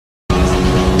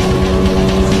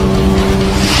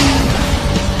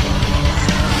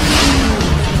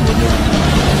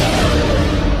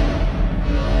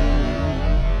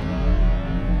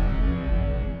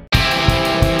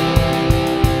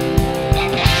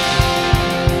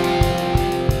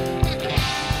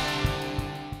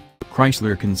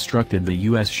Chrysler constructed the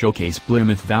U.S. showcase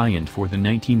Plymouth Valiant for the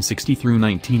 1960 through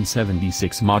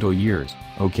 1976 model years.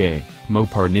 Okay,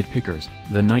 Mopar nitpickers,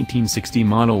 the 1960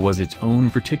 model was its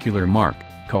own particular mark,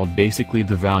 called basically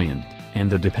the Valiant, and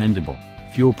the dependable,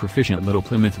 fuel-proficient Little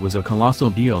Plymouth was a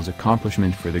colossal deal's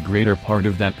accomplishment for the greater part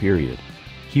of that period.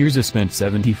 Here's a spent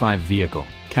 75 vehicle,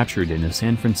 captured in a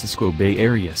San Francisco Bay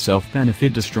Area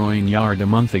self-benefit destroying yard a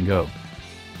month ago.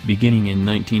 Beginning in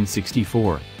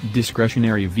 1964,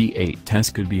 discretionary V8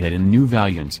 tests could be had in new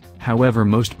Valiants, however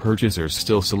most purchasers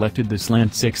still selected the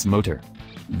Slant 6 motor.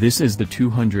 This is the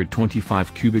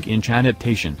 225 cubic inch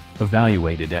adaptation,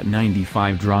 evaluated at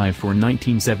 95 drive for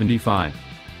 1975.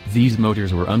 These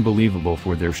motors were unbelievable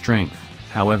for their strength,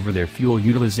 however their fuel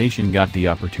utilization got the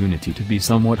opportunity to be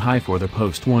somewhat high for the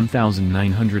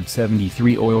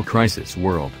post-1973 oil crisis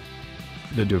world.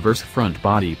 The diverse front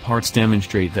body parts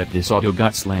demonstrate that this auto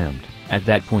got slammed, at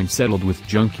that point settled with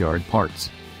junkyard parts.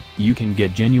 You can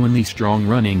get genuinely strong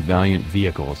running Valiant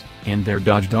vehicles, and they're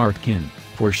Dodge Dartkin,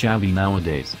 for shabby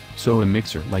nowadays, so a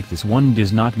mixer like this one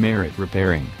does not merit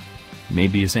repairing.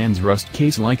 Maybe a sans rust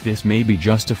case like this may be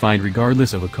justified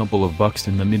regardless of a couple of bucks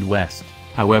in the Midwest,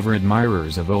 however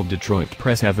admirers of old Detroit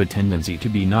press have a tendency to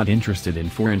be not interested in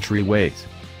 4 entryways.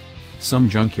 Some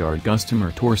junkyard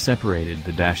customer tour separated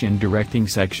the dash and directing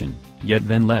section, yet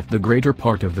then left the greater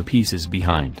part of the pieces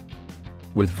behind.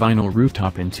 With vinyl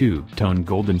rooftop and two-tone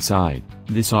golden side,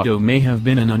 this auto may have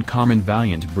been an uncommon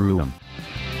Valiant Brougham.